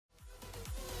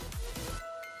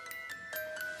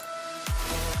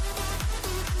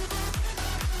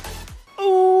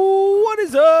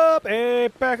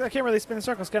Apex, I can't really spin in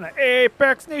circles, can I?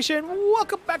 Apex Nation,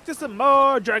 welcome back to some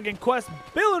more Dragon Quest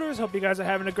Builders. Hope you guys are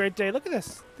having a great day. Look at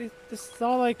this. This is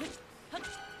all like,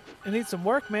 it needs some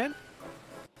work, man.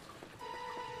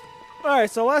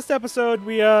 Alright, so last episode,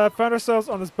 we found ourselves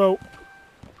on this boat.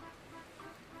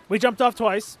 We jumped off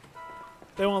twice.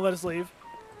 They won't let us leave.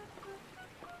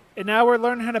 And now we're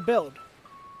learning how to build.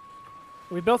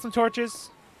 We built some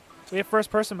torches. We have first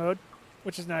person mode,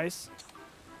 which is nice.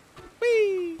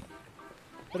 Whee!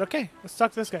 But okay, let's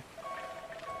talk to this guy.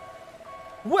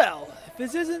 Well, if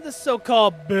this isn't the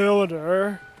so-called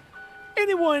builder,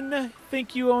 anyone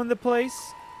think you own the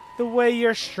place? The way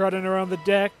you're strutting around the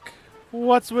deck?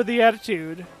 What's with the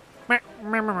attitude?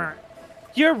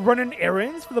 You're running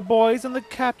errands for the boys on the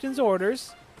captain's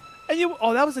orders? And you...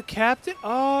 Oh, that was the captain?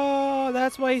 Oh,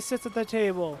 that's why he sits at the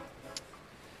table.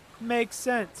 Makes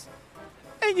sense.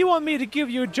 And you want me to give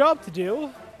you a job to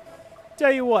do?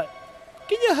 Tell you what.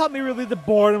 Can you help me relieve the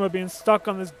boredom of being stuck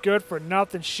on this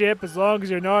good-for-nothing ship as long as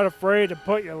you're not afraid to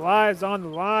put your lives on the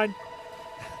line?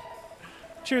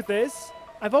 Truth is,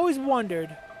 I've always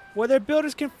wondered whether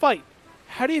builders can fight.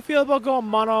 How do you feel about going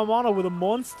mano-a-mano with a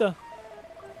monster?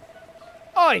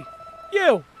 Oi!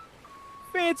 You!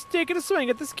 Fancy taking a swing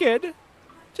at this kid?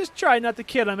 Just try not to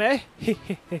kill him, eh?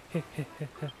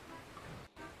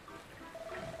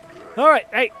 Alright,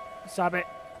 hey! Stop it.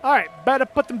 Alright, better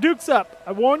put them dukes up.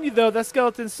 I warn you though, that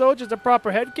skeleton soldier's a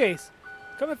proper head case.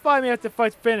 Come and find me after the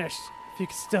fight's finished, if you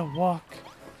can still walk.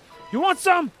 You want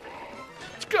some?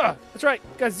 That's right,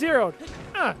 you got zeroed.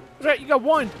 That's right, you got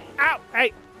one. Ow!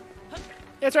 Hey!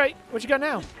 That's right, what you got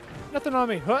now? Nothing on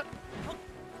me, huh?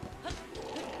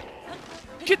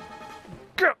 Get...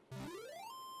 Go!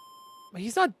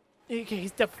 He's not...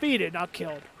 He's defeated, not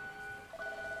killed.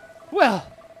 Well,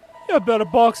 you're better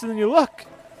boxer than you look.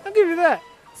 I'll give you that.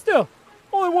 Still,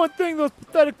 only one thing those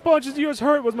pathetic punches of yours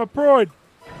hurt was my pride.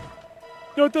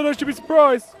 Not that I should be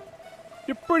surprised.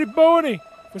 You're pretty bony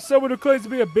for someone who claims to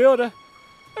be a builder.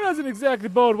 That doesn't exactly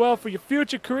bode well for your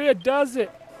future career, does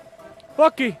it?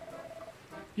 Lucky,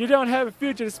 you don't have a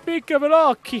future to speak of at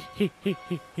all.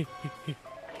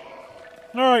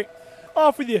 Alright,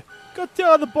 off with you. Go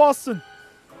tell the Boston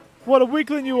what a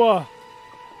weakling you are.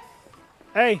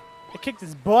 Hey, I kicked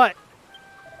his butt.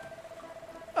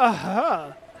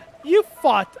 You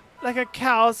fought like a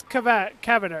cow's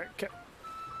cadaver.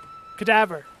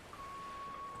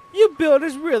 You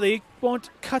builders really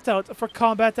won't cut out for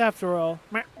combat after all.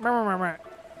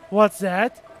 What's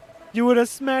that? You would have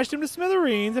smashed him to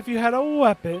smithereens if you had a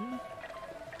weapon.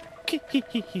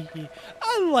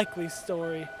 A likely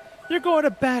story. You're going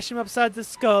to bash him upside the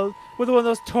skull with one of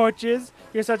those torches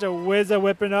you're such a whiz at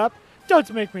whipping up.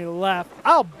 Don't make me laugh.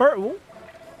 I'll burn.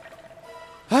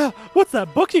 What's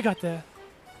that book you got there?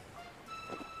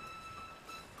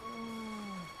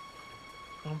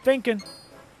 I'm thinking.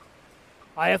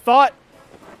 I have thought.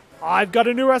 I've got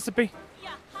a new recipe.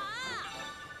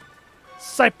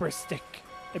 Cypress stick.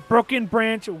 A broken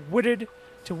branch witted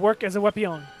to work as a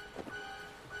weapon.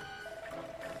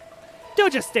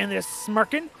 Don't just stand there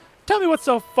smirking. Tell me what's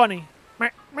so funny.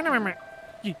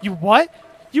 You what?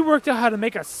 You worked out how to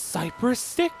make a cypress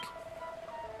stick?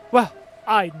 Well,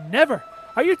 I never.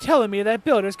 Are you telling me that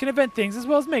builders can invent things as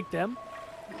well as make them?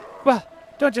 Well,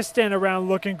 don't just stand around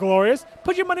looking glorious.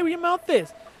 Put your money where your mouth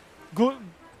is. Gormless?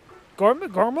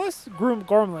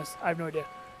 Gormless. I have no idea.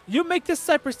 You make this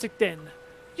cypress stick then.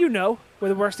 You know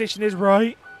where the workstation is,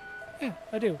 right? Yeah,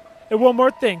 I do. And one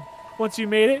more thing. Once you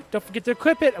made it, don't forget to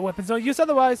equip it. A weapon's no use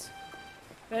otherwise.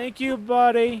 Thank you,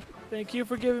 buddy. Thank you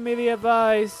for giving me the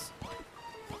advice.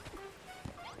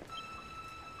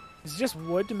 Is it just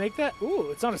wood to make that?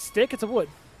 Ooh, it's not a stick, it's a wood.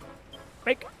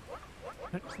 Make.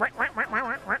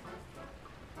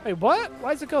 Wait, what?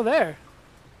 Why does it go there?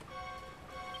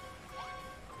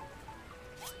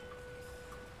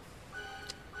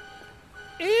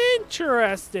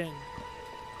 Interesting.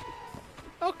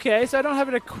 Okay, so I don't have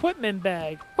an equipment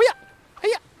bag. Hiya!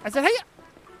 Hiya! I said hiya!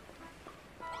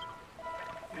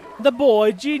 The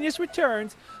boy genius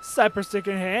returns, cypress stick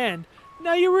in hand.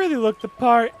 Now you really look the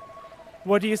part.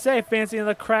 What do you say? Fancy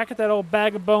another crack at that old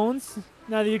bag of bones?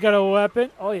 Now that you got a weapon?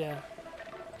 Oh yeah.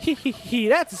 Hee,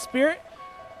 that's a spirit.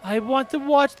 I want to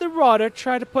watch the rotter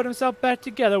try to put himself back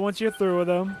together once you're through with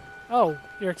him. Oh,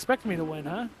 you're expecting me to win,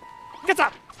 huh? Get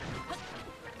up!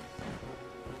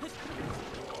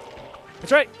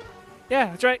 That's right.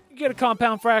 Yeah, that's right. You get a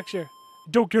compound fracture.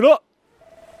 Don't get up.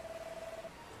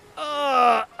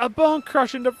 A bone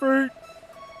crushing defeat.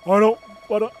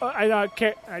 I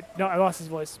can't. I lost his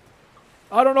voice.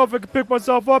 I don't know if I can pick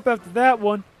myself up after that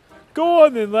one. Go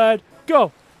on then, lad.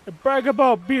 Go and brag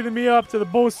about beating me up to the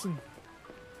bosun.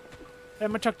 I'm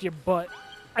gonna chuck to your butt.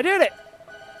 I did it!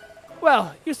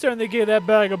 Well, you certainly gave that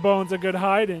bag of bones a good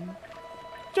hiding.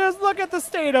 Just look at the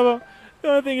state of them. The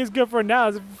only thing he's good for now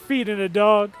is feeding a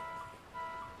dog.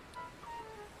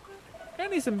 I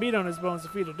need some meat on his bones to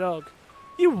feed a dog.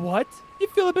 You what? You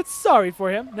feel a bit sorry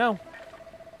for him? No.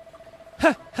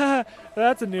 Ha ha,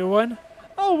 that's a new one.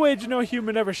 I'll wager no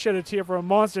human ever shed a tear for a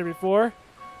monster before.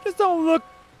 Just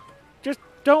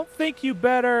don't think you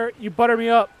butter me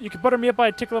up. You can butter me up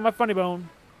by tickling my funny bone.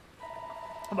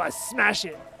 I'm gonna smash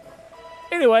it.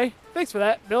 Anyway, thanks for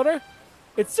that, Builder.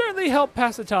 It certainly helped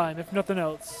pass the time, if nothing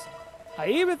else. I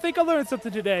even think I learned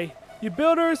something today. You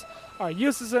builders are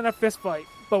useless in a fistfight,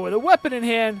 but with a weapon in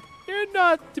hand, you're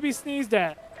not to be sneezed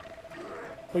at.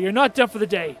 But you're not done for the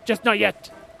day, just not yet.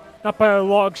 Not by a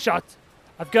long shot.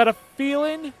 I've got a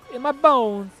feeling in my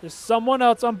bones there's someone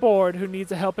else on board who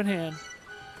needs a helping hand.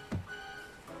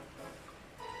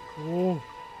 Ooh.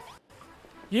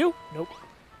 You? Nope.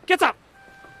 Get up!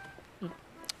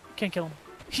 Can't kill him.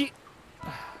 He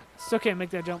still can't make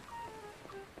that jump.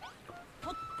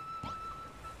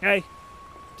 Hey,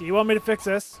 do you want me to fix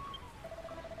this?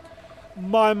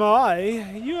 My,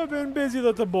 you have been busy,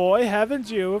 little boy,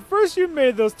 haven't you? First you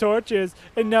made those torches,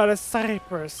 and now the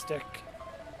cypress stick.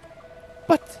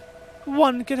 But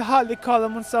one could hardly call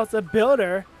oneself a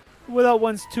builder without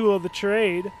one's tool of the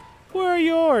trade. Where are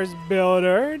yours,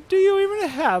 builder? Do you even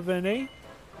have any?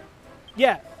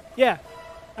 Yeah,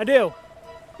 I do.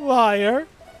 Liar.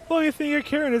 Only thing you're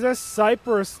carrying is a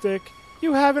cypress stick.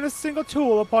 You haven't a single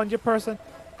tool upon your person.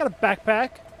 Got a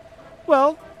backpack?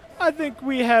 Well, I think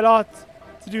we had ought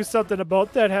to do something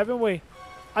about that, haven't we?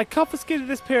 I confiscated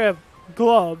this pair of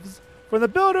gloves from the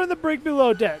builder in the brig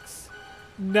below decks.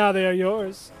 Now they are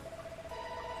yours.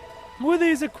 With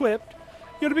these equipped,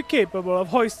 you'll be capable of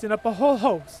hoisting up a whole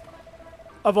host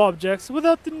of objects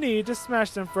without the need to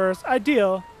smash them first.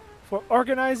 Ideal for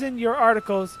organizing your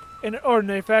articles in an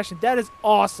ordinary fashion. That is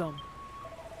awesome.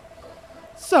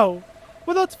 So,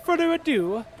 without further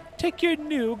ado, take your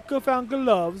new found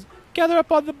gloves, gather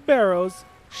up all the barrels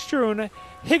strewn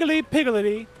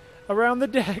higgledy-piggledy around the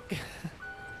deck,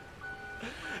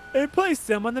 and place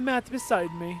them on the mat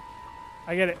beside me.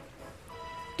 I get it.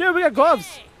 Dude, we got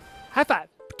gloves! High five!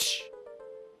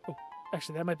 Oh,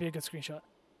 actually, that might be a good screenshot.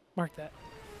 Mark that.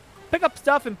 Pick up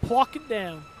stuff and plonk it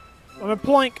down. I'm gonna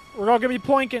ploink. We're all gonna be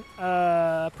ploinking.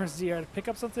 Press Z to pick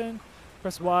up something.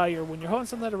 Press Y or when you're holding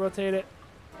something to rotate it.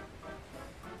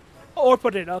 Or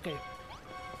put it in. Okay.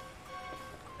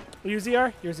 Use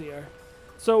ZR? Use ZR.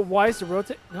 So Y is to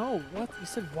rotate? No, what? You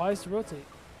said Y is to rotate.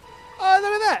 Oh,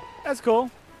 look at that. That's cool.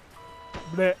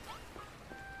 Bleh.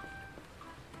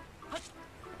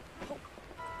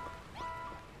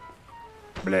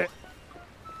 Bleh.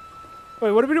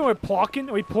 Wait, what are we doing? We're plonking?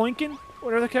 Are we ploinking?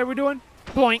 What other cat are we doing?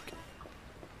 Ploink.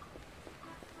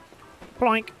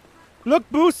 Ploink. Look,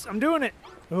 Boost, I'm doing it.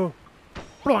 Oh.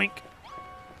 Ploink.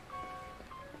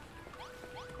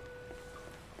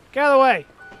 Get out of the way.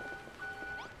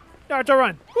 Start to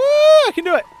run. Woo! I can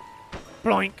do it.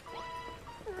 Ploink.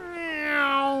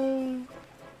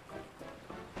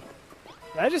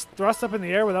 Did I just thrust up in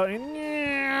the air without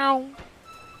any...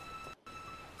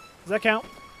 Does that count?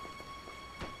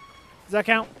 Does that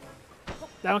count?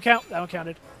 That one count? That one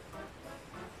counted.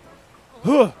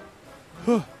 Huh.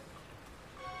 Huh.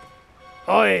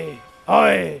 Oi!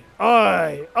 Oi!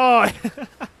 Oi! Oi!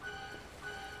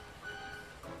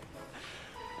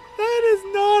 That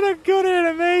is not a good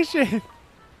animation.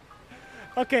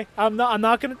 Okay, I'm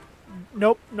not gonna.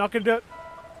 Nope, not gonna do it.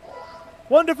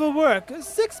 Wonderful work.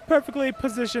 6 perfectly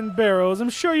positioned barrels. I'm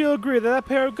sure you'll agree that that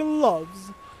pair of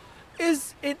gloves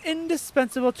is an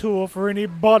indispensable tool for any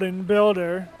budding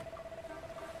builder.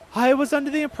 I was under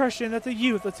the impression that the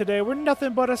youth of today were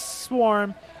nothing but a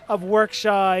swarm of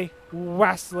work-shy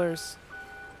wastlers.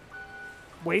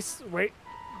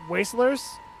 Wastelers?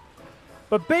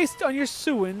 But based on your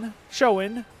showing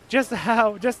just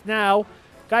now,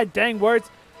 god dang words,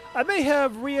 I may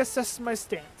have reassessed my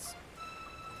stance.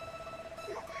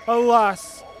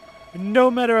 Alas,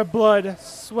 no matter of blood,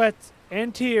 sweat,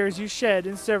 and tears you shed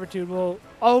in servitude will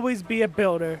always be a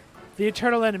builder, the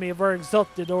eternal enemy of our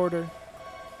exalted order.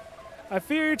 I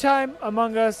fear your time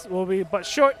among us will be but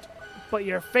short, but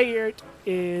your fate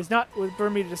is not for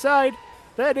me to decide.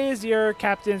 That is your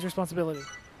captain's responsibility.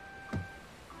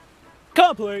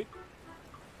 Complete.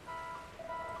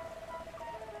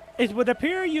 It would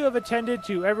appear you have attended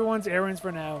to everyone's errands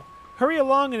for now. Hurry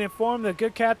along and inform the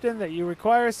good captain that you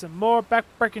require some more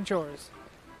back-breaking chores.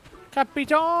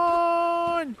 Capitan!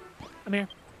 I'm here.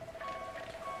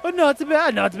 But not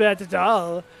bad at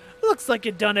all. Looks like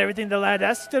you've done everything the lad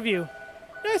asked of you.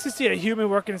 Nice to see a human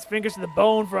working his fingers to the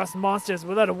bone for us monsters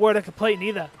without a word of complaint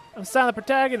either. I'm silent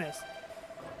protagonist.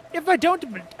 If I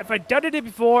doubted it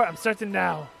before, I'm certain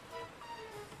now.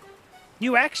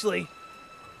 You actually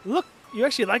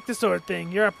like this sort of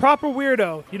thing. You're a proper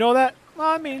weirdo. You know that? Well,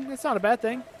 I mean, it's not a bad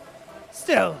thing.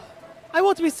 Still, I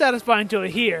won't be satisfied until I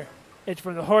hear it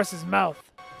from the horse's mouth.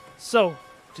 So,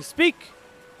 to speak,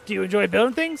 do you enjoy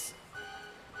building things?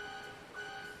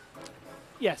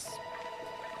 Yes.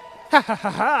 Ha ha ha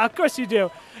ha, of course you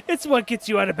do. It's what gets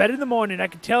you out of bed in the morning. I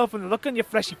can tell from the look on your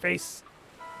fleshy face.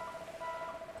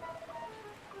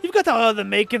 You've got all the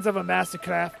makings of a master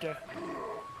crafter.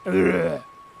 Ugh.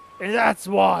 And that's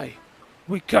why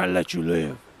we can't let you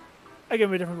live. I give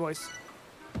him a different voice.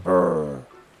 Brr.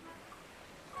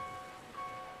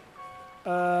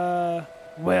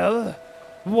 Well,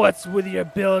 what's with your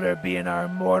builder being our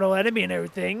mortal enemy and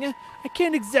everything? I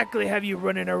can't exactly have you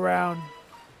running around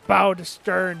bow to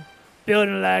stern,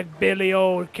 building like Billy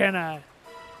Old, can I?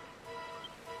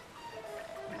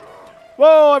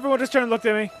 Whoa, everyone just turned and looked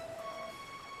at me.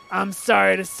 I'm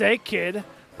sorry to say, kid,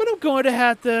 but I'm going to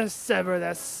have to sever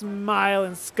that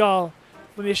smiling skull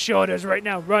from your shoulders right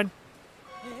now. Run.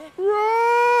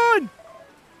 Run!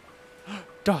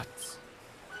 Dots.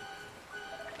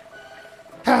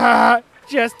 Ha!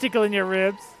 Just tickling your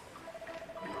ribs.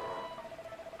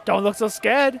 Don't look so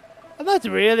scared. I'm not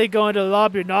really going to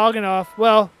lob your noggin off.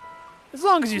 Well, as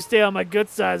long as you stay on my good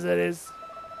side, that is.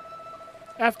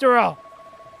 After all,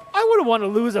 I wouldn't want to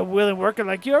lose a willing worker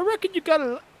like you. I reckon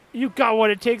you got what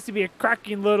it takes to be a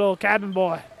cracking little cabin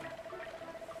boy.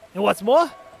 And what's more,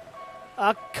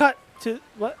 I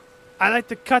like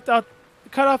the cut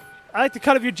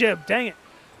of your jib. Dang it.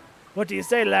 What do you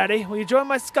say, laddie? Will you join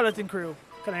my skeleton crew?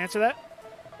 Can I answer that?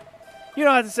 You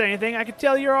don't have to say anything. I can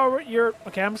tell you're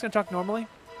okay, I'm just going to talk normally.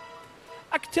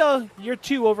 I can tell you're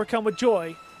too overcome with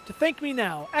joy to thank me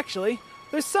now. Actually,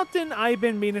 there's something I've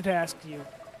been meaning to ask you.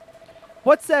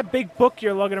 What's that big book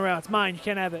you're lugging around? It's mine. You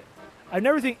can't have it. I've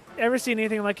ever seen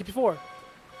anything like it before.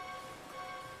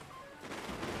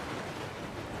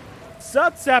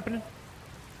 What's happening?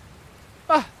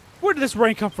 Ah, where did this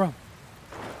rain come from?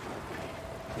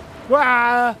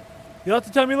 Wah! You'll have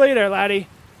to tell me later, laddie.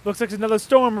 Looks like there's another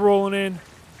storm rolling in.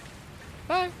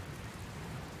 Bye.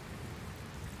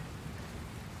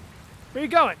 Where you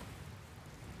going?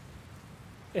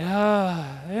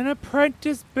 An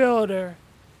apprentice builder.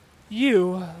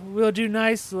 You will do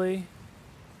nicely.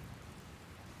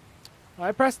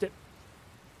 I pressed it.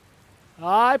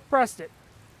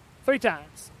 3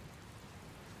 times.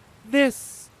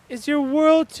 This is your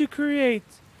world to create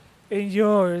and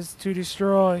yours to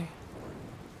destroy.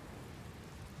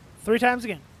 3 times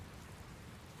again.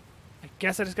 I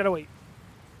guess I just gotta wait.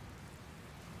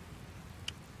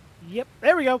 Yep,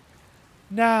 there we go.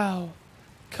 Now,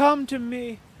 come to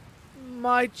me,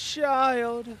 my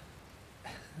child.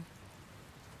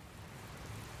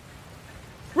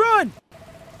 Run!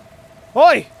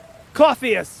 Oi!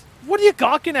 Coffeeus! What are you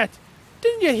gawking at?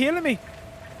 Didn't you hear me?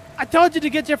 I told you to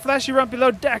get your fleshy rump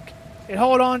below deck and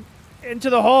hold on into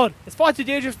the hold. It's far too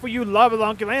dangerous for you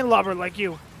lava-lunky land lobber like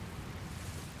you.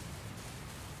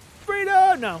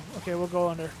 Freedom! No. Okay, we'll go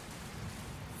under.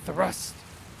 Thrust.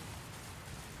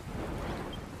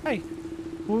 Hey.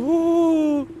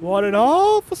 Ooh, what an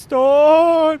awful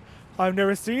storm. I've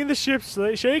never seen the ship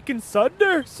shake and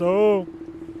sunder, so...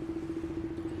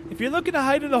 If you're looking to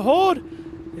hide in the hold,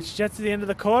 it's just to the end of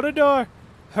the corridor.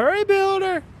 Hurry,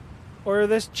 builder, or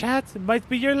this chat might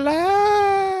be your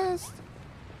last.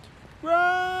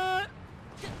 Run!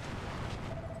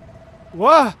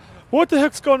 Wow, what the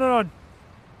heck's going on?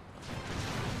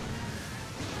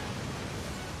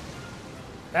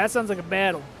 That sounds like a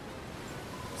battle.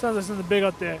 Sounds like something big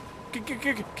out there.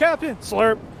 Captain,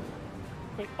 slurp.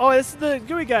 Wait, oh, this is the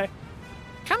gooey guy.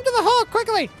 Come to the hole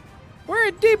quickly. We're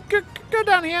in deep. Go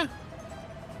down here.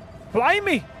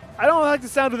 Blimey! I don't like the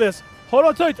sound of this. Hold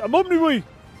on tight. I'm on my way.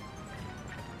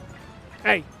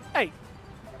 Hey.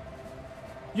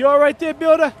 You all right there,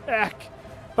 builder? Ack.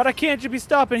 But I can't just be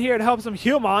stopping here to help some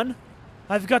human.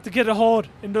 I've got to get a hold.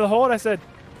 Into the hold, I said.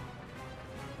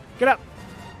 Get up.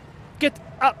 Get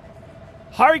up.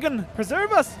 Harrigan,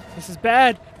 preserve us. This is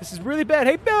bad. This is really bad.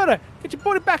 Hey, builder. Get your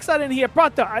bony backside in here.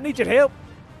 Pronto. I need your help.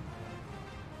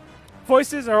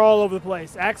 Voices are all over the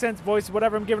place. Accents, voices,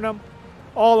 whatever I'm giving them.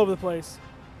 All over the place.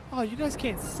 Oh, you guys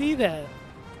can't see that.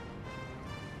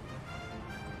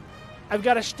 I've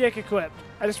got a shtick equipped.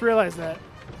 I just realized that.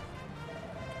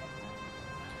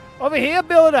 Over here,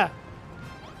 builder.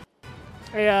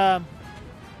 A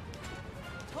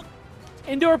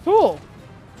indoor pool.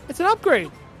 It's an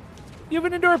upgrade. You have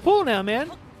an indoor pool now,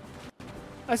 man.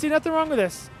 I see nothing wrong with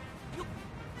this.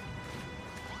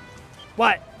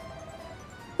 What?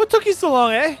 What took you so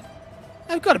long, eh?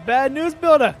 I've got a bad news,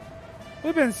 Builder.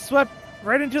 We've been swept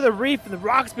right into the reef and the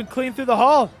rock's been cleaned through the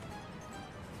hull.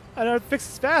 I know it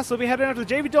fixes fast, so we'll be heading out to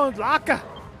the JV Dome's locker.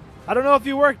 I don't know if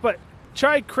you worked, but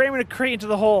try cramming a crate into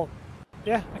the hole.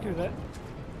 Yeah, I can do that.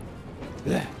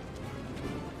 Blech.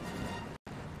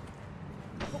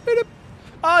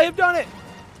 Oh, you've done it!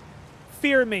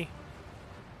 Fear me.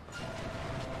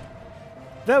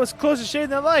 That was close to shade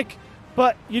than I like,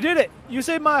 but you did it. You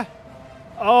saved my...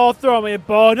 Oh, throw me a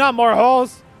bone, not more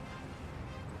holes.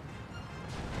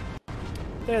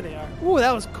 There they are. Ooh,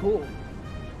 that was cool.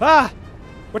 Ah!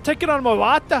 We're taking on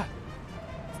Malroth.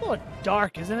 It's a little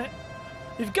dark, isn't it?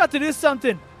 You've got to do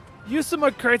something. Use some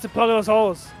more crates to plug those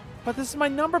holes. But this is my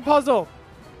number puzzle.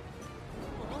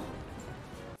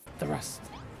 Thrust.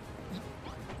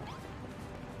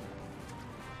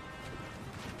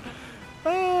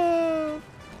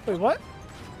 Wait, what?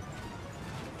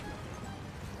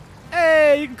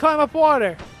 Hey, you can climb up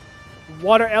water.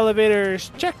 Water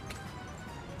elevators, check.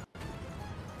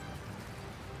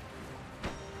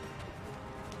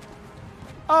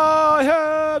 I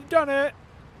have done it.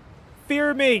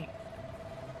 Fear me.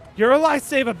 You're a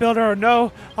lifesaver, Builder, or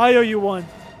no, I owe you one.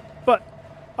 But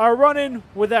our run-in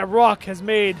with that rock has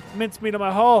made mincemeat of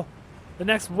my hull. The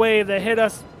next wave that hit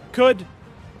us could...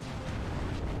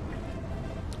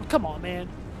 Oh, come on, man.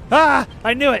 Ah,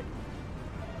 I knew it.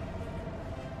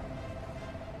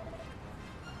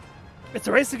 It's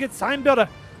a race against time, Builder.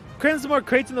 Cram some more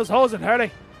crates in those holes and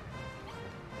hurry.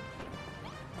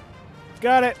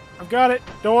 Got it. I've got it.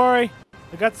 Don't worry.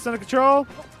 I got this under control.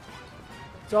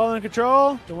 It's all under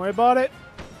control. Don't worry about it.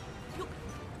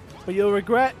 But you'll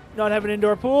regret not having an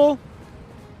indoor pool.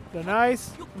 They're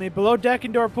nice. I mean, below deck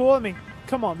indoor pool. I mean,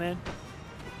 come on, man.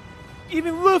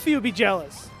 Even Luffy would be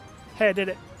jealous. Hey, I did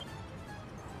it.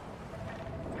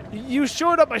 You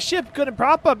showed up my ship, couldn't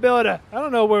prop up, Builder. I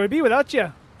don't know where we'd be without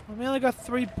you. I only got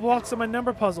 3 blocks of my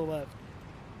number puzzle left.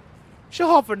 She'll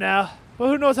hold for now, but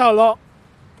who knows how long.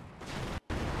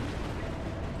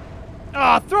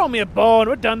 Ah, throw me a bone.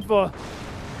 We're done for.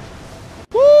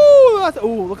 Woo!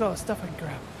 Ooh, look at all the stuff I can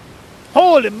grab.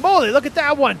 Holy moly, look at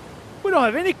that one. We don't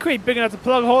have any crate big enough to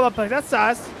plug a hole up like that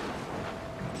size.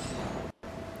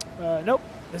 Nope.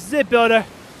 This is it, Builder.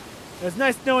 It was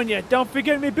nice knowing you. Don't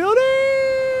forget me, Builder!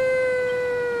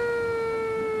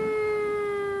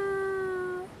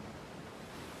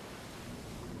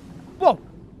 Whoa!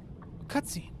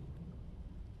 Cutscene.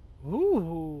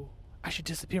 Ooh. I should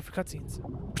disappear for cutscenes.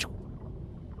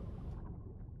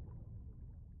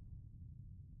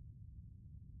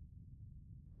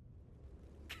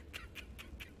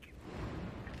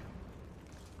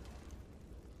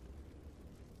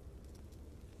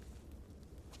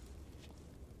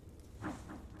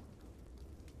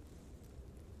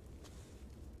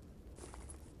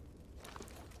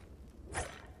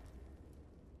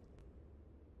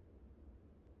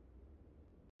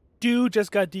 Dude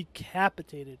just got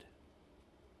decapitated.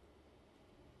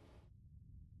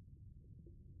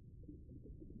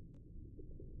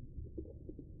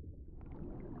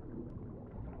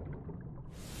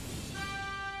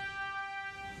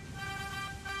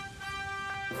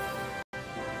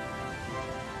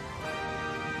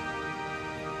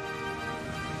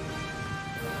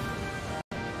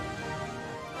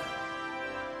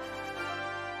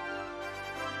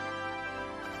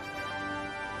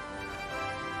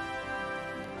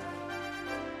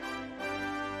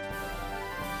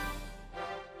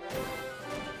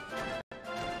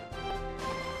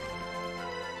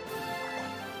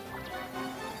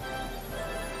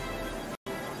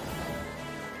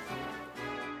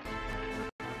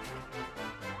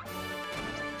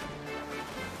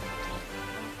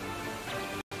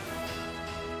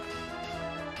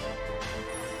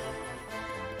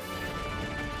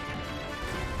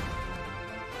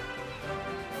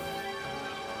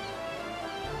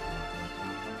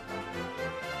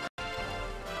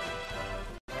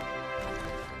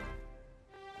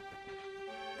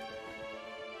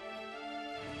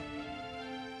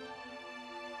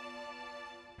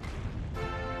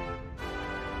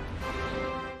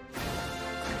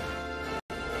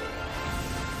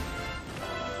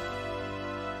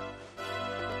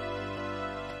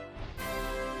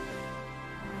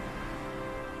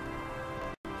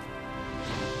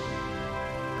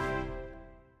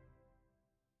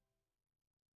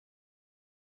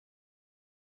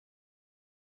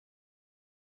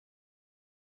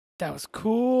 That was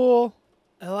cool.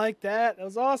 I like that. That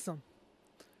was awesome.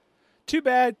 Too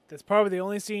bad that's probably the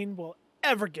only scene we'll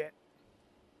ever get.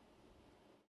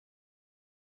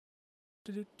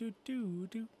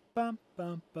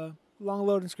 Long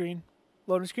loading screen.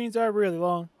 Loading screens are really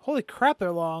long. Holy crap,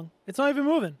 they're long. It's not even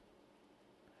moving.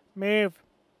 Move.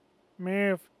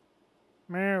 Move.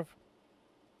 Move.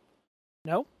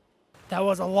 No? That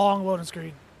was a long loading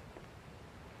screen.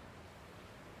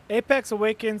 Apex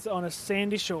awakens on a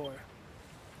sandy shore.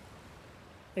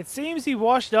 It seems he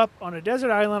washed up on a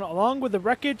desert island along with the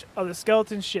wreckage of the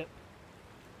skeleton ship.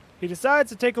 He decides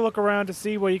to take a look around to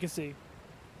see what he can see.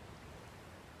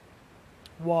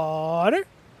 Water.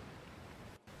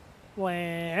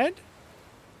 Land.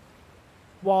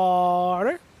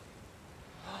 Water.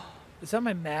 Is that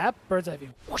my map? Bird's eye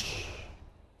view. Whoosh.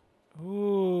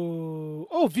 Ooh.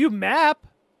 Oh, view map?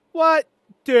 What?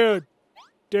 Dude.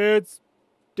 Dudes.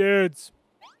 Dudes.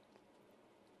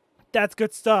 That's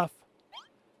good stuff.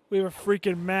 We have a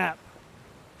freaking map.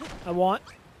 I want.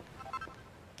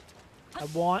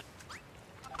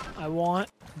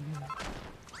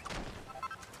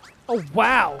 Oh,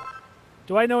 wow.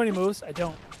 Do I know any moves? I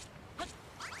don't.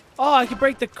 Oh, I can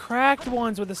break the cracked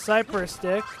ones with a cypress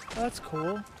stick. Oh, that's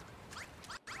cool.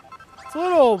 It's a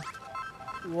little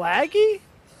laggy.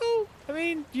 Oh, I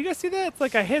mean, do you guys see that? It's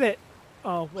like I hit it.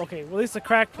 Oh, okay. Well, at least the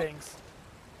cracked things.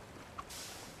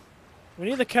 We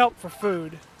need the kelp for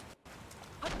food.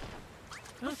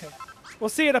 Okay. We'll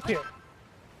see it up here.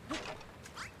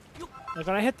 Like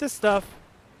when I hit this stuff,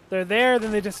 they're there,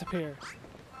 then they disappear.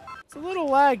 It's a little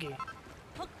laggy.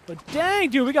 But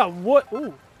dang, dude, we got wood.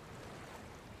 Ooh.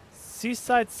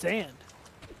 Seaside sand.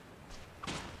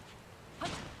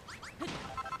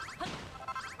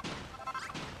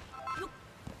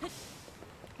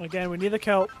 Again, we need the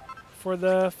kelp for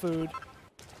the food.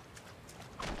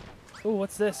 Ooh,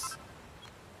 what's this?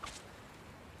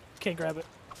 Can't grab it.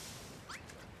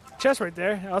 Chest right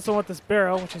there. I also want this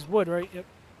barrel, which is wood, right? Yep.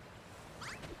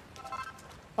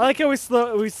 I like how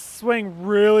we swing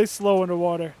really slow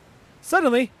underwater.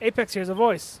 Suddenly, Apex hears a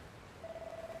voice.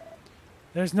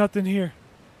 There's nothing here.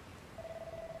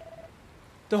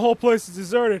 The whole place is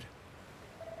deserted.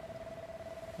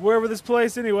 Wherever this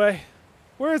place anyway.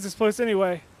 Where is this place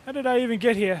anyway? How did I even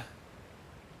get here?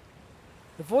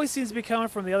 The voice seems to be coming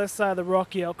from the other side of the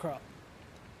rocky outcrop.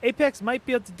 Apex might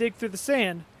be able to dig through the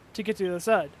sand to get to the other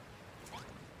side.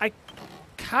 I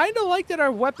kind of like that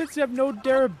our weapons have no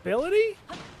durability.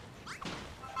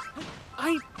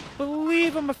 I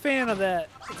believe I'm a fan of that.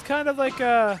 It's kind of like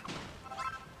I'm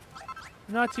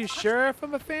not too sure if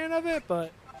I'm a fan of it,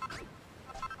 but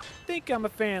I think I'm a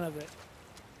fan of it.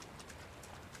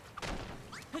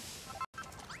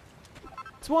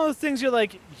 It's one of those things you're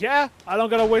like, yeah, I don't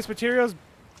gotta waste materials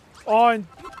on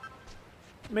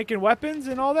making weapons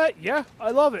and all that. Yeah,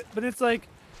 I love it. But it's like,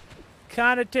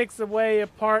 kind of takes away a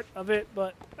part of it,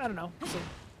 but I don't know. So,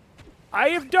 I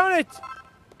have done it!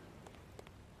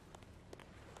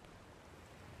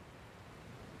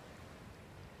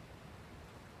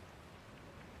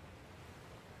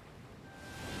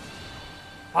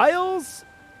 Isles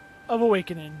of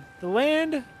Awakening, the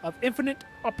land of infinite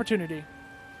opportunity.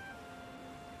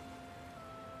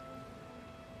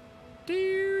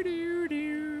 Do, do,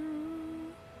 do.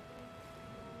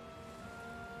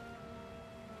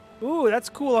 Ooh, that's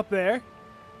cool up there.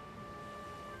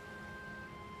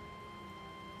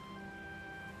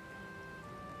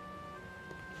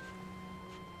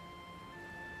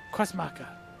 Quest marker.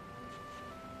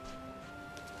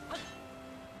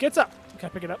 Gets up. Can I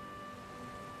pick it up?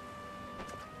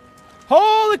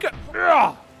 Holy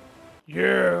cow!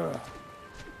 Yeah.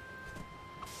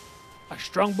 A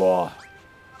strong boy.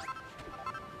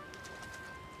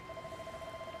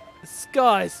 The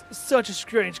sky's such a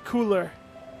strange cooler.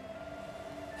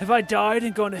 Have I died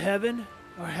and gone to heaven?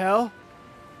 Or hell?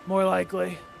 More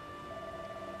likely.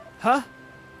 Huh?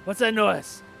 What's that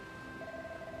noise?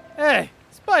 Hey,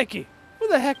 Spiky! Who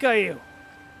the heck are you?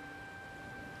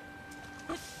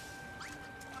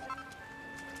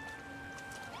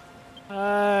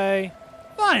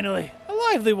 Finally! A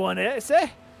lively one, eh,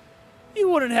 say? You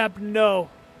wouldn't happen to know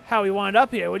how we wound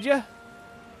up here, would you?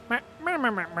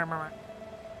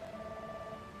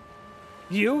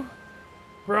 You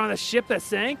were on the ship that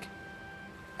sank?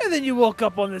 And then you woke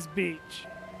up on this beach.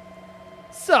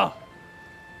 So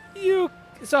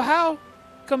how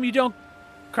come you don't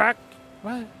crack?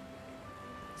 What?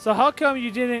 So how come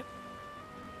you didn't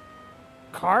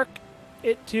cark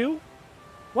it too?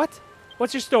 What?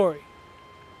 What's your story?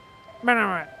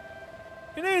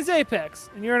 Your name's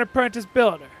Apex, and you're an apprentice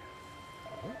builder.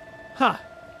 Huh.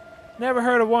 Never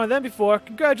heard of one of them before.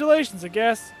 Congratulations, I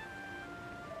guess.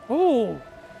 Ooh.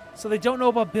 So they don't know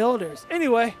about builders.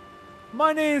 Anyway,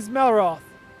 my name's Malroth.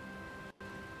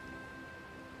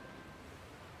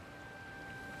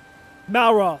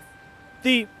 Malroth.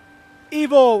 The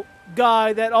evil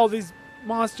guy that all these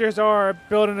monsters are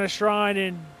building a shrine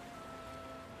and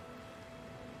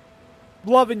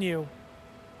loving you.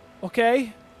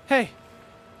 Okay? Hey,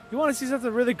 you want to see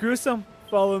something really gruesome?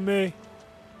 Follow me.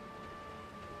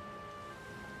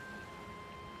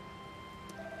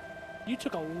 You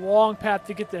took a long path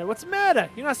to get there. What's the matter?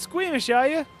 You're not squeamish, are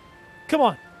you? Come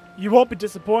on. You won't be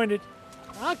disappointed.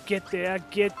 I'll get there. I'll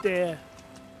get there.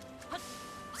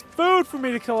 It's food for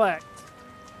me to collect.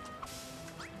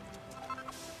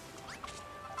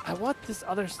 I want this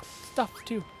other stuff,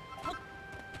 too.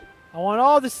 I want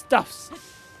all the stuffs.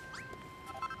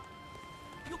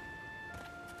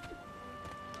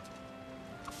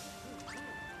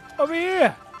 Over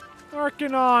here.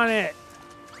 Working on it.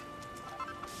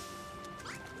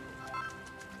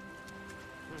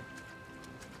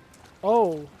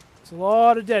 Oh, there's a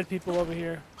lot of dead people over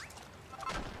here.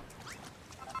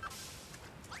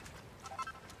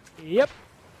 Yep.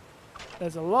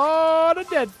 There's a lot of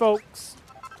dead folks.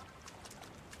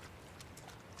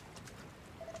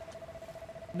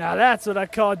 Now that's what I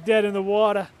call dead in the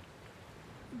water.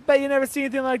 Bet you never seen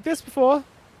anything like this before.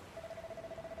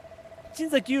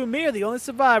 Seems like you and me are the only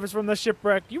survivors from the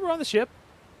shipwreck. You were on the ship.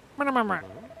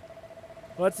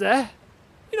 What's that?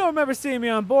 You don't remember seeing me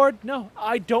on board? No,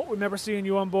 I don't remember seeing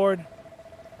you on board.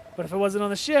 But if I wasn't on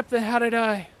the ship, then how did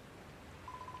I?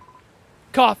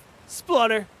 Cough.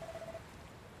 Splutter.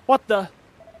 What the?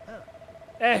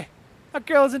 Hey, that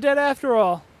girl isn't dead after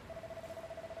all.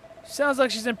 Sounds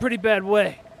like she's in a pretty bad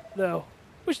way, though.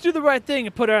 We should do the right thing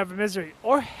and put her out of misery.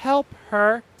 Or help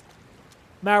her.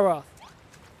 Malroth.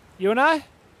 You and I?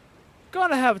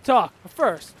 Gonna have a talk, but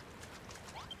first.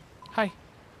 Hi.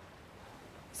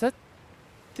 Is that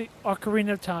the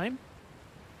Ocarina of Time?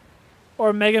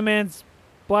 Or Mega Man's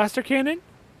blaster cannon?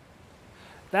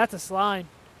 That's a slime.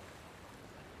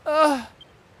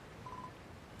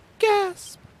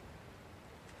 Gasp!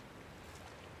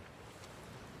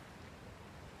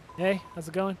 Hey, how's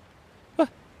it going?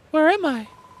 Where am I?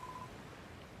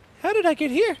 How did I get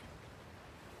here?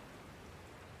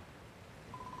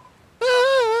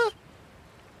 Ah!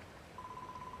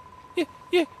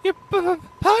 You're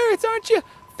pirates, aren't you?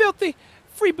 Filthy,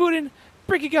 freebooting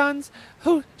brigands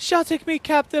who shall take me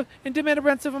captive and demand a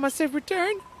ransom for my safe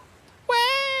return.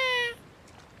 Wah!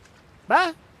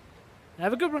 Bye.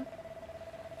 Have a good one.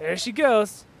 There she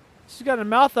goes. She's got a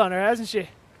mouth on her, hasn't she?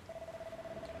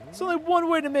 There's only one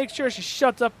way to make sure she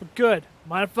shuts up for good.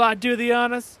 Mind if I do the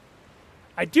honors?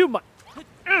 I do my...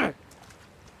 Ha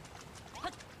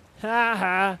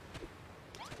ha.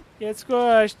 Get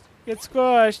squished. Get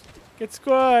squished. Get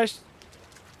squished.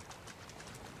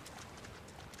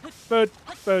 Food.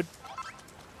 Food.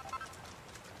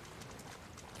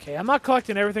 Okay, I'm not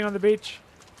collecting everything on the beach.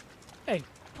 Hey.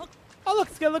 Oh, look.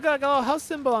 It's going to look like a little house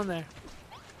symbol on there.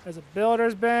 There's a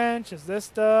builder's bench. There's this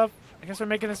stuff. I guess we're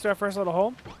making this our first little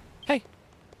home. Hey.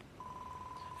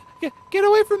 Get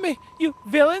away from me, you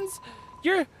villains.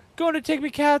 You're going to take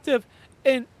me captive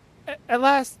and at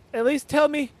least tell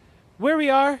me where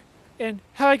we are and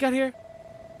how I got here.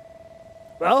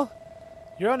 Well,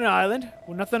 you're on an island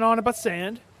with nothing on it but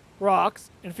sand, rocks,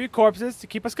 and a few corpses to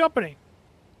keep us company.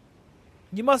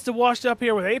 You must have washed up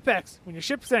here with Apex when your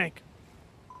ship sank.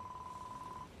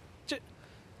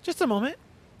 Just a moment.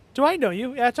 Do I know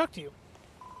you? Yeah, I talked to you.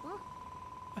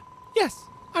 Yes,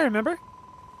 I remember.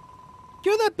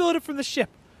 You're that builder from the ship.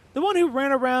 The one who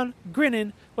ran around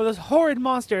grinning while those horrid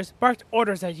monsters barked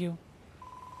orders at you.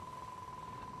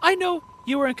 I know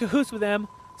you were in cahoots with them,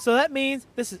 so that means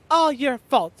this is all your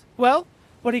fault. Well,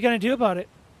 what are you going to do about it?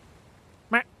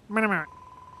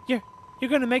 You're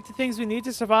going to make the things we need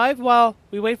to survive while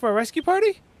we wait for a rescue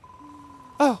party?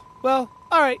 Oh, well,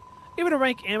 alright. Even a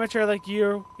rank amateur like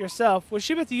you yourself would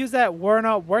should be able to use that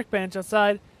worn-out workbench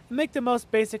outside and make the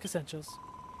most basic essentials.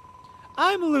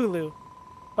 I'm Lulu,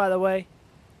 by the way.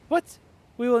 What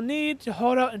we will need to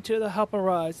hold out until the help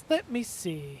arrives. Let me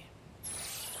see.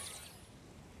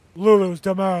 Lulu's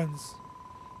demands.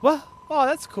 Well, oh,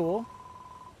 that's cool.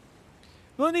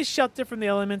 We'll need shelter from the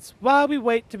elements while we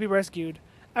wait to be rescued.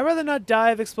 I'd rather not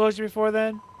die of exposure before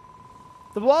then.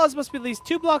 The walls must be at least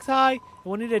 2 blocks high, and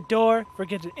we'll need a door for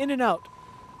getting in and out.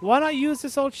 Why not use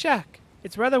this old shack?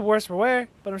 It's rather worse for wear,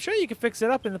 but I'm sure you can fix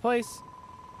it up in the place.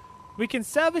 We can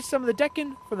salvage some of the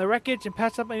decking from the wreckage and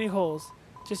patch up any holes.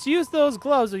 Just use those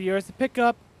gloves of yours to pick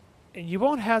up, and you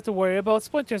won't have to worry about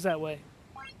splinters that way.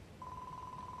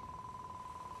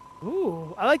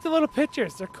 Ooh, I like the little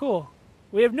pictures. They're cool.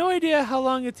 We have no idea how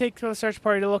long it takes for the search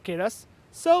party to locate us.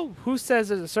 So, who says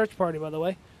there's a search party, by the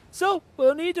way? So,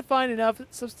 we'll need to find enough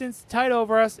substance to tide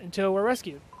over us until we're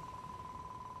rescued.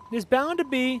 There's bound to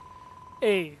be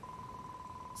a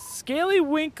scaly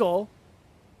winkle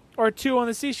or 2 on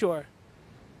the seashore.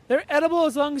 They're edible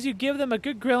as long as you give them a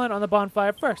good grilling on the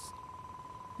bonfire first.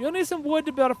 You'll need some wood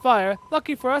to build a fire.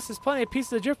 Lucky for us, there's plenty of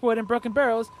pieces of driftwood and broken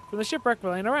barrels from the shipwreck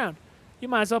laying around. You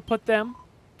might as well put them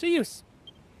to use.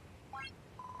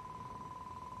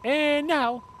 And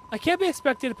now, I can't be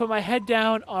expected to put my head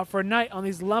down for a night on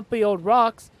these lumpy old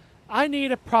rocks. I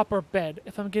need a proper bed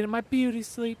if I'm getting my beauty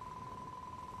sleep.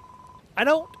 I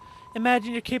don't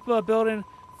imagine you're capable of building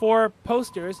 4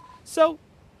 posters, so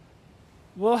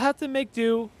we'll have to make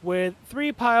do with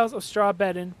 3 piles of straw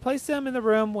bedding. Place them in the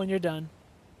room when you're done.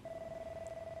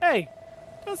 Hey,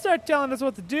 don't start telling us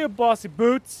what to do, bossy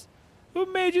boots. Who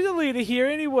made you the leader here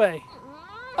anyway?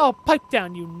 Oh, pipe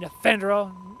down, you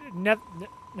Nethanderol.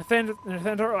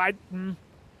 Nethanderol.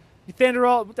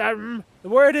 The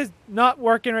word is not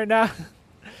working right now.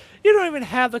 You don't even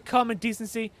have the common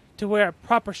decency to wear a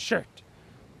proper shirt.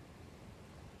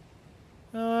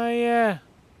 Oh, yeah.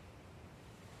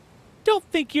 Don't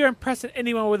think you're impressing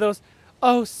anyone with those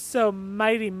oh so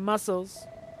mighty muscles.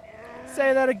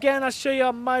 Say that again, I'll show you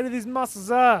how mighty these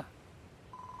muscles are.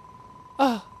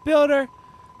 Oh, Builder,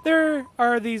 there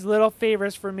are these little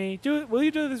favors for me. Will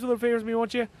you do these little favors for me,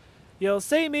 won't you? You'll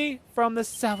save me from the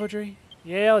savagery.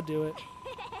 Yeah, I'll do it.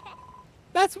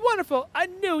 That's wonderful. I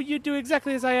knew you'd do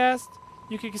exactly as I asked.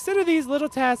 You can consider these little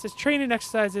tasks as training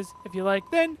exercises, if you like.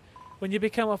 Then, when you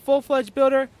become a full-fledged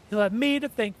builder, you'll have me to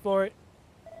thank for it.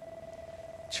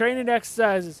 Training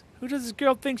exercises. Who does this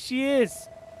girl think she is?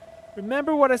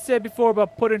 Remember what I said before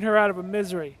about putting her out of her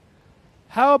misery.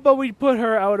 How about we put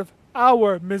her out of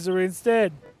our misery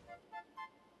instead?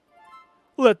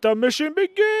 Let the mission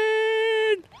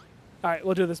begin! Alright,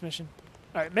 we'll do this mission.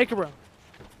 Alright, make a room.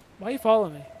 Why are you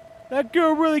following me? That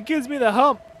girl really gives me the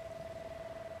hump.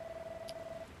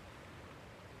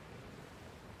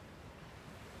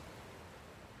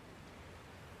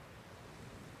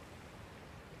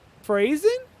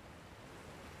 Phrasing?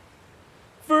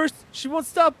 First, she won't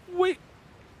stop. Wait.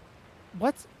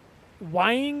 What?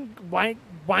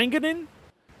 Wanganin?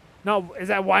 No, is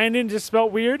that whining just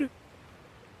spelled weird?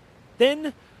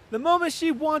 Then, the moment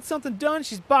she wants something done,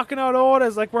 she's barking out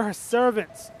orders like we're her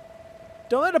servants.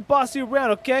 Don't let her boss you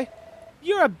around, okay?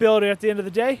 You're a builder at the end of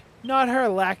the day, not her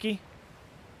lackey.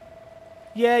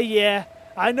 Yeah,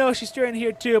 I know she's straying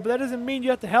here too, but that doesn't mean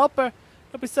you have to help her.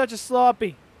 Don't be such a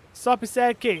sloppy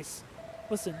sad case.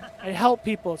 Listen, I help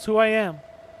people, it's who I am.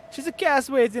 She's a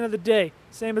castaway at the end of the day,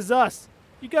 same as us.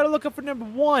 You gotta look up for number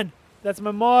 1. That's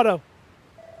my motto.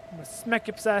 I'm gonna smack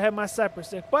you upside the head with my cypress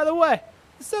stick. By the way,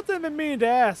 there's something I've been meaning to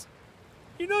ask.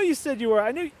 You know you said you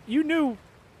were,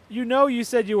 you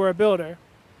said you were a builder.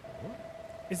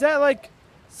 Is that like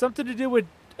something to do with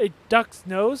a duck's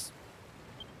nose?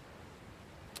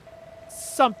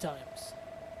 Sometimes.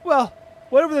 Well,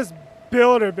 whatever this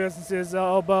builder business is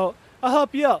all about, I'll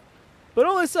help you out. But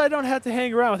only so I don't have to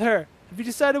hang around with her. Have you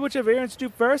decided which of your errands to do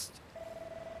first?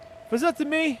 If it's up to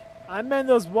me, I mend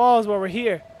those walls while we're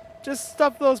here. Just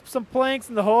stuff some planks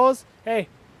in the holes. Hey,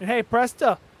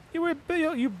 presto. You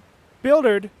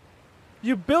buildered.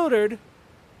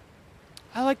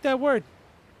 I like that word.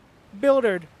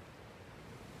 Buildered.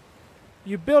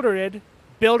 You buildered.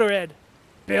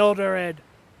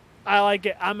 I like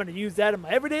it. I'm going to use that in my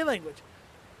everyday language.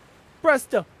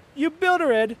 Presto. You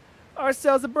buildered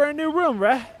ourselves a brand new room,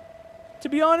 right? To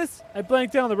be honest, I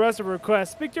blanked out on the rest of her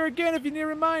request. Speak to her again if you need a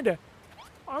reminder.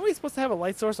 Aren't we supposed to have a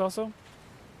light source also?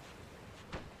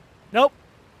 Nope.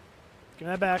 Give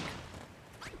me that back.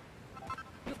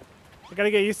 I gotta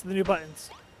get used to the new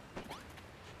buttons.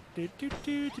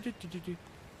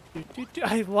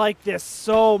 I like this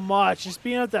so much. Just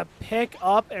being able to pick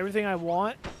up everything I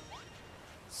want.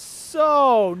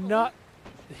 So not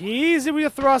easy with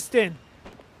your thrust in.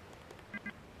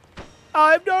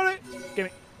 I've done it. Give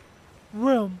me.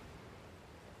 Room.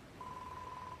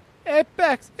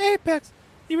 Apex!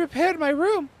 You repaired my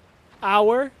room.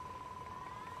 Now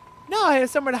I have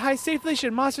somewhere to hide safely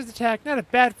should monsters attack. Not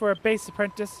bad for a base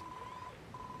apprentice.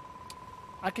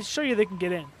 I can show you they can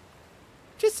get in.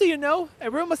 Just so you know, a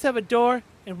room must have a door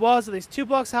and walls at least 2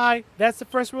 blocks high. That's the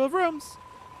first rule of rooms.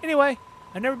 Anyway,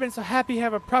 I've never been so happy to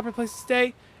have a proper place to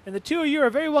stay, and the 2 of you are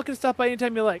very welcome to stop by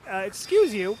anytime you like.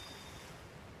 Excuse you.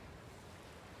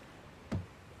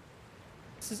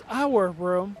 This is our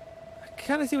room. I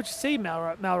kind of see what you say,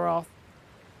 Malroth.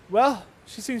 Well,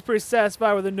 she seems pretty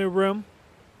satisfied with the new room.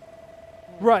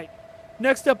 Right.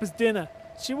 Next up is dinner.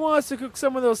 She wants to cook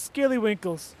some of those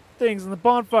skillywinkles things on the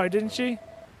bonfire, didn't she?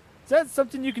 Is that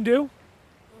something you can do?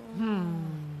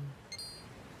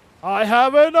 I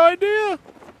have an idea.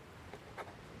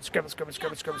 Scrub it.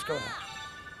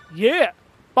 Yeah!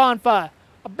 Bonfire.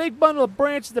 A big bundle of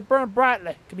branches that burn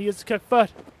brightly. Can be used to cook food.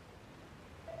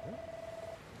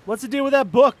 What's the deal with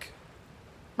that book?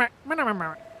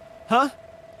 Huh?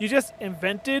 You just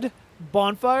invented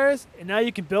bonfires, and now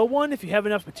you can build one if you have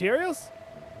enough materials?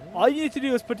 All you need to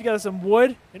do is put together some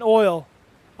wood and oil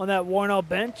on that worn-out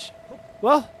bench.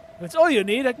 Well, if it's all you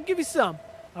need, I can give you some.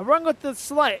 I'm running with the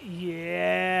slide.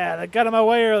 Yeah, that got in my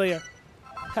way earlier.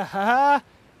 Ha ha ha.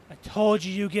 I told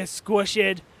you get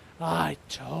squished. I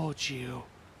told you.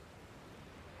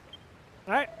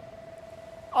 Alright.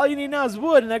 All you need now is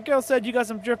wood, and that girl said you got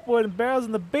some driftwood and barrels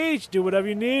on the beach. Do whatever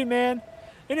you need, man.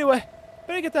 Anyway,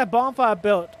 better get that bonfire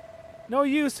built. No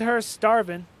use her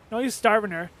starving. No use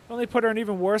starving her. Only put her in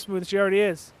even worse mood than she already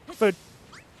is. Food.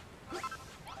 What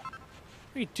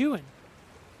are you doing?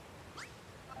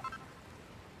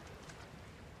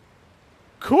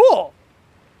 Cool!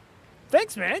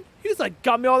 Thanks, man. You just like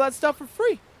got me all that stuff for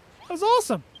free. That was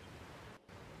awesome.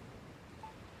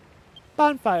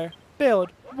 Bonfire.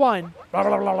 Build. 1. Blah,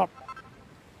 blah, blah, blah.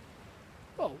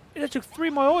 Oh, it took 3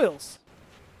 more oils.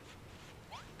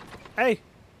 Hey.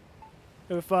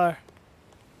 Over fire.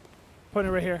 Putting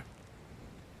it right here.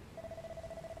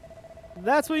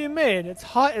 That's what you made. It's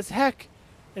hot as heck,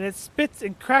 and it spits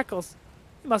and crackles.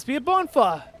 It must be a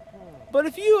bonfire. But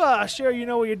if you sure you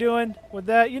know what you're doing with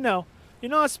that, you're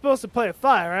not supposed to play with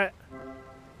fire, right?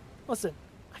 Listen,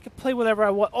 I can play whatever I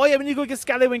want. Oh yeah, we need to go get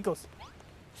Scallywinkles.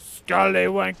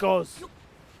 Scallywinkles.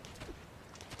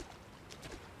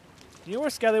 Do you know where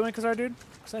Scallywinkles are, dude?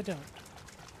 Because I don't.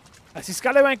 I see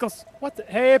Scallywinkles. What the?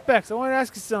 Hey, Apex, I want to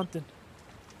ask you something.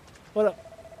 What up?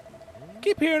 I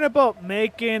keep hearing about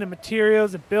making and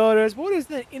materials and builders. What does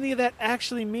any of that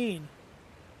actually mean?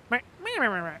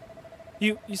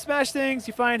 You smash things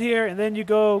you find here, and then you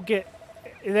go get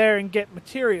there and get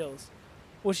materials,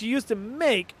 which you use to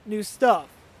make new stuff.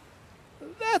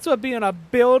 That's what being a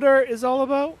builder is all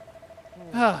about?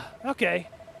 Okay.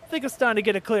 I think it's time to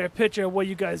get a clearer picture of what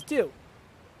you guys do.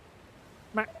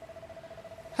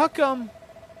 How come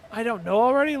I don't know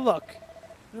already? Look,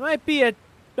 it might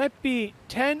be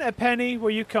 10 a penny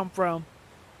where you come from,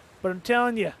 but I'm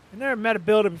telling you, I never met a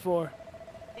builder before.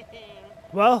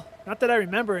 Well, not that I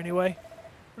remember anyway.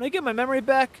 When I get my memory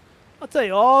back, I'll tell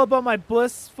you all about my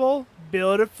blissful,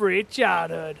 builder-free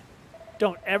childhood.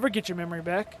 Don't ever get your memory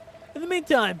back. In the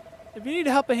meantime, if you need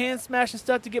help a hand smashing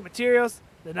stuff to get materials,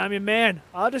 then I'm your man.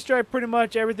 I'll destroy pretty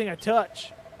much everything I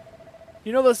touch.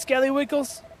 You know those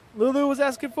Scallywinkles Lulu was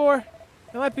asking for?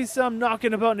 There might be some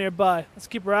knocking about nearby. Let's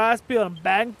keep our eyes peeled and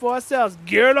bang for ourselves.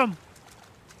 Get 'em!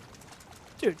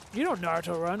 Dude, you don't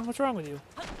Naruto run. What's wrong with you?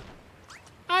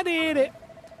 I did it.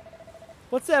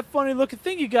 What's that funny looking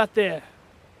thing you got there?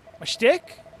 A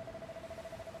stick?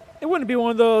 It wouldn't be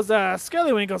one of those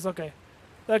Scallywinkles. Okay.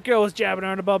 That girl was jabbing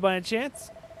around about by any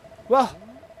chance. Well,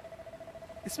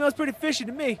 it smells pretty fishy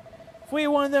to me. If we ate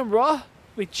one of them raw,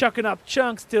 we'd be chucking up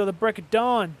chunks till the break of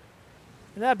dawn.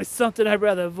 And that'd be something I'd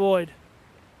rather avoid.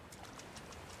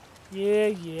 Yeah.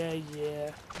 Yeah.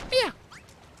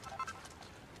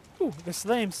 Ooh, the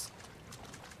flames.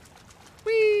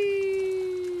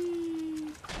 Whee!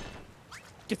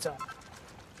 Get some.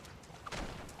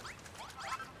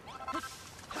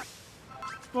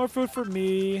 More food for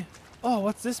me. Oh,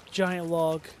 what's this giant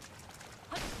log?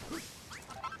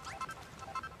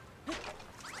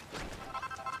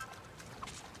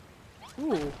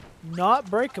 Ooh, not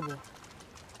breakable.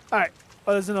 Alright.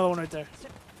 Oh, there's another one right there.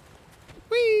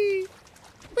 Whee!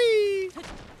 Whee!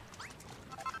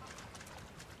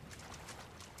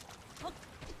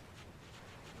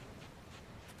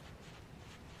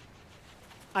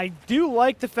 I do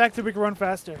like the fact that we can run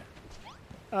faster.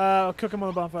 I'll cook him on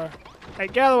the bonfire. Hey,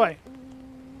 get out of the way.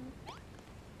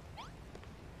 What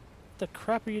the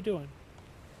crap are you doing?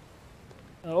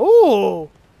 Oh!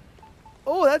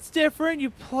 Oh, that's different. You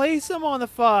place them on the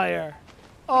fire.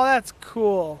 Oh, that's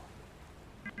cool.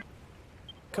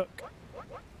 Cook.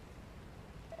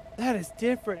 That is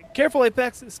different. Careful,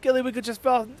 Apex. Scallywinkle just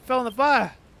fell in the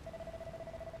fire.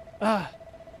 That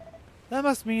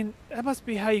must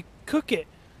be how you cook it.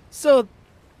 So,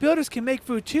 builders can make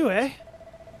food too, eh?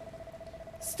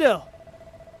 Still,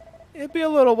 it'd be a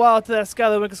little while till that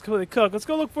Scallywinkle's completely cooked. Let's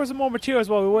go look for some more materials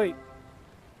while we wait.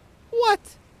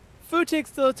 What? Food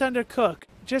takes a little time to cook.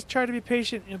 Just try to be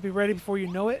patient and it'll be ready before you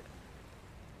know it.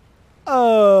 I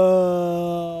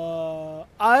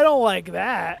don't like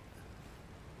that.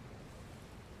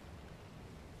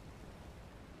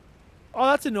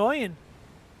 Oh, that's annoying.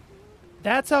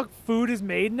 That's how food is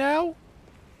made now?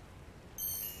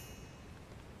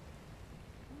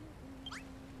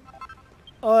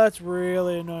 Oh, that's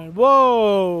really annoying.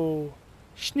 Whoa!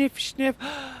 Sniff, sniff.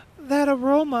 That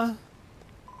aroma.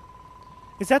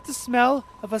 Is that the smell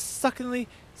of a succulently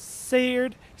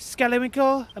seared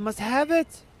Scallywinkle? I must have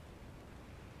it.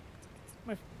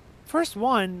 first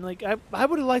one. Like, I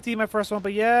would have liked to eat my first one,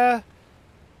 but yeah.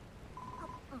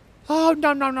 Oh,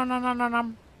 nom nom nom nom nom nom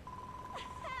nom.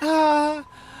 Ah,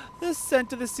 the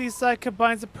scent of the seaside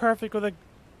combines it perfect with a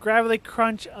gravelly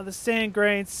crunch of the sand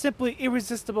grains. Simply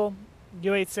irresistible.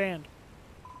 You ate sand.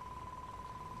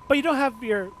 But you don't have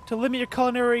to limit your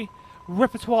culinary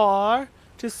repertoire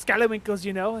to scallywinkles,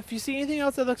 you know. If you see anything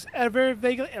else that looks very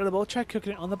vaguely edible, try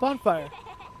cooking it on the bonfire.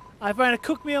 I find a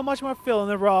cooked meal much more filling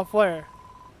than raw flair.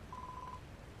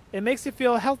 It makes you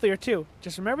feel healthier too.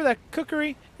 Just remember that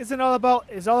cookery is all about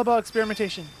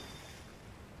experimentation.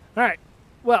 All right.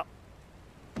 Well,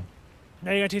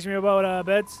 now you're gonna teach me about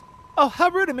beds. Oh, how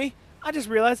rude of me! I just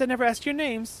realized I never asked your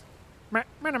names.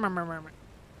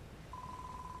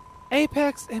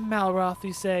 Apex and Malroth,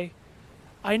 you say.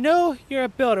 I know you're a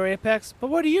builder, Apex, but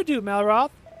what do you do,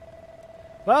 Malroth?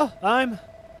 Well,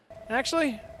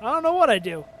 actually, I don't know what I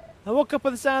do. I woke up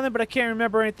with this island, but I can't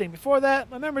remember anything. Before that,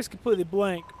 my memory's completely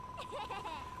blank.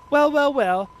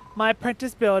 Well, my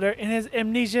apprentice builder and his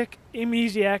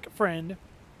amnesiac friend.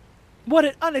 What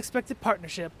an unexpected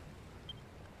partnership.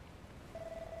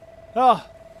 Oh,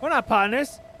 we're not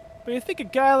partners, but you think a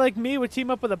guy like me would team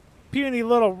up with a puny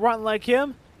little runt like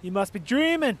him? You must be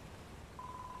dreaming.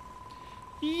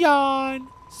 Yawn.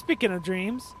 Speaking of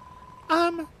dreams,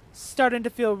 I'm starting to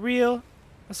feel a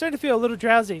little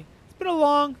drowsy. It's been a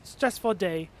long, stressful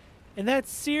day, and that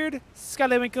seared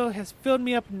scallywinkle has filled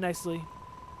me up nicely.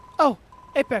 Oh,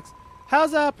 Apex,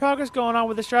 how's progress going on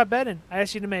with the straw bedding I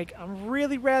asked you to make? I'm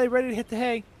really ready to hit the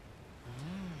hay.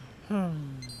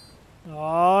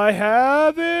 I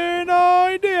have an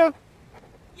idea.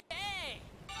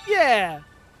 Yeah.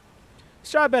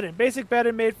 Straw bedding, basic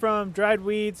bedding made from dried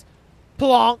weeds,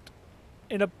 plonked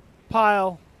in a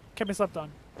pile, can't be slept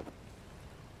on.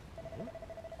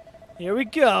 Here we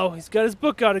go. He's got his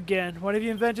book out again. What have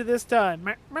you invented this time?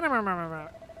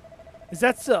 Is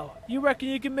that so? You reckon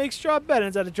you can make straw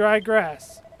beddings out of dry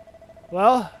grass?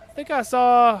 Well, I think I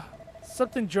saw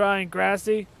something dry and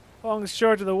grassy along the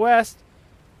shore to the west.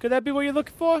 Could that be what you're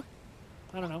looking for?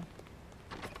 I don't know.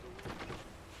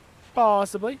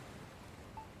 Possibly.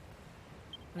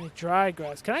 Any dry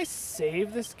grass. Can I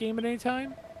save this game at any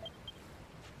time?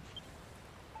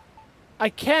 I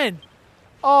can!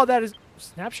 Oh, that is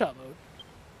snapshot mode.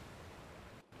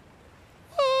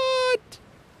 What?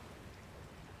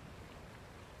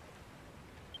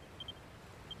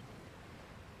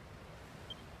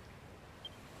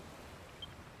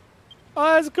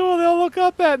 Oh, that's cool. They'll look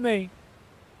up at me.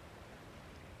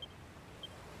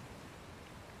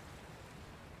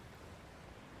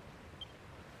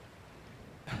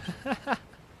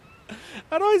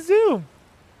 How do I zoom?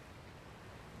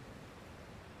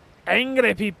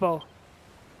 Angry people.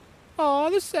 Oh,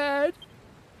 they're sad.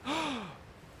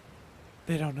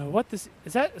 They don't know what this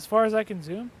is. That as far as I can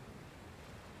zoom?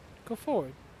 Go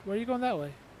forward. Where are you going that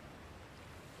way?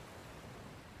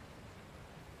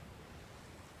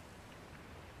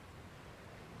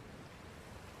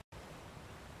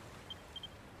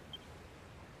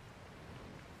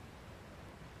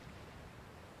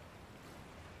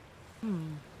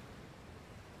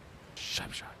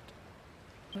 Sharp shot.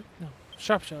 What? No.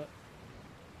 Sharp shot.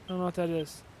 I don't know what that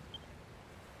is.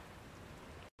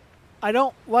 I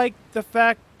don't like the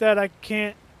fact that I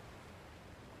can't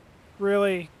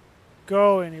really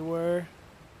go anywhere.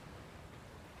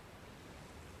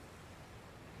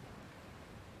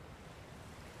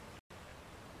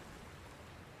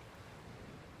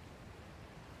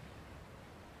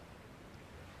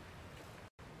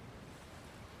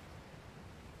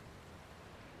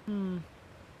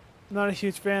 Not a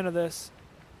huge fan of this.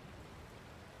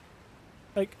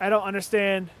 Like, I don't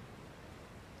understand.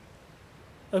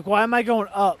 Like, why am I going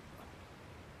up?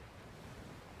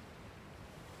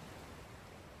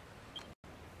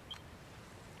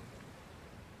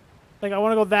 Like, I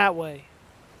want to go that way.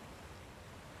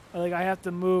 Like, I have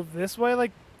to move this way?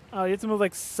 Like, oh, you have to move,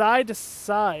 like, side to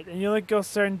side. And you only go a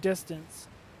certain distance.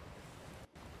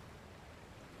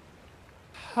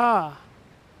 Huh.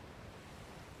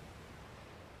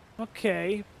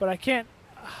 Okay, but I can't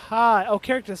hide. Oh,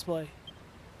 character display.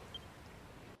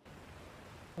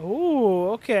 Ooh,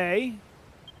 okay.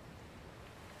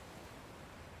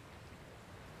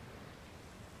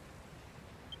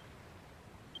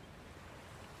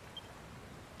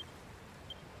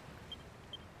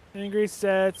 Angry,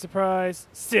 sad, surprised,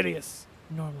 serious,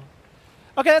 normal.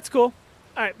 Okay, that's cool.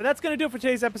 All right, but that's going to do it for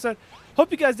today's episode. Hope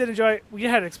you guys did enjoy it. We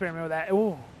had to experiment with that.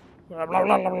 Ooh.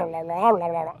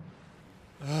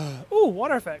 Ooh,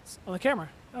 water effects on the camera.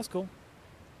 That was cool.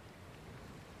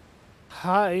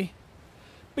 Hi.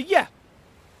 But yeah,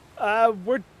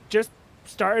 we're just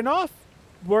starting off.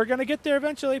 we're going to get there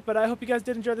eventually, but I hope you guys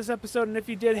did enjoy this episode. And if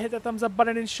you did, hit that thumbs up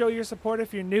button and show your support.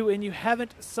 If you're new and you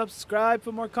haven't subscribed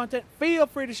for more content, feel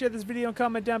free to share this video and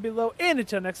comment down below. And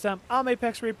until next time, I'm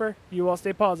ApexReaper. You all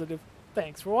stay positive.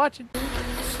 Thanks for watching.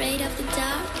 Afraid of the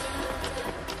dark?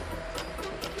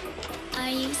 Are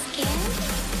you scared?